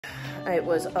It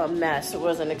was a mess. I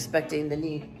wasn't expecting to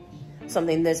need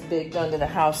something this big done to the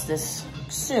house this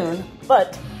soon,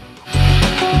 but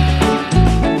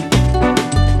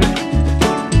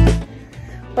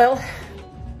well,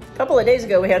 a couple of days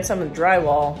ago we had some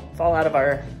drywall fall out of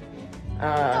our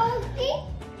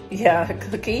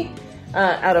cookie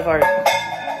out of our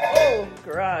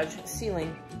garage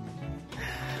ceiling.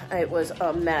 It was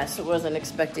a mess. I wasn't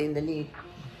expecting to need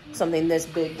something this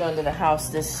big done to the house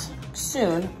this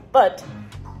soon, but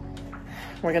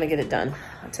we're gonna get it done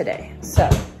today. So,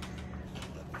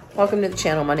 welcome to the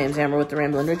channel. My name's Amber with the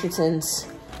Ramblin' Richardsons.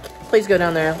 Please go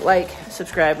down there, like,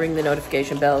 subscribe, ring the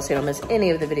notification bell so you don't miss any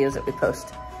of the videos that we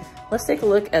post. Let's take a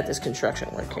look at this construction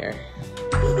work here.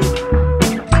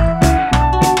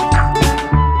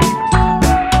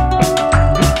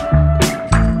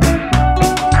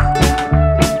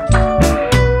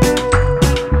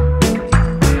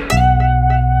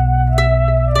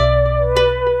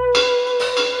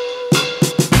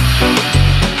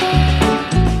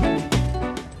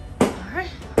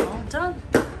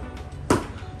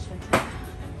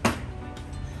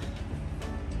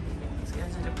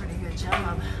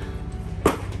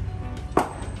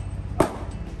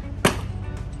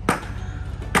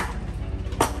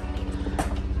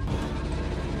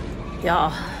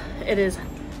 Y'all, it is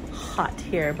hot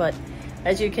here, but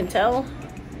as you can tell,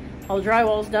 all the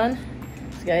drywall's done.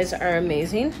 These guys are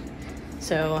amazing.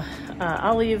 So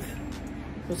I'll leave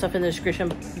some stuff in the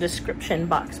description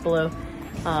box below.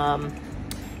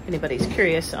 If anybody's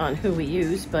curious on who we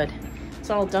use, but it's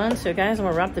all done. So guys, I'm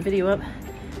gonna wrap the video up.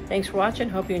 Thanks for watching.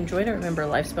 Hope you enjoyed it. Remember,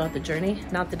 life's about the journey,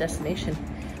 not the destination.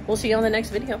 We'll see you on the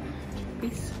next video.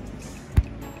 Peace.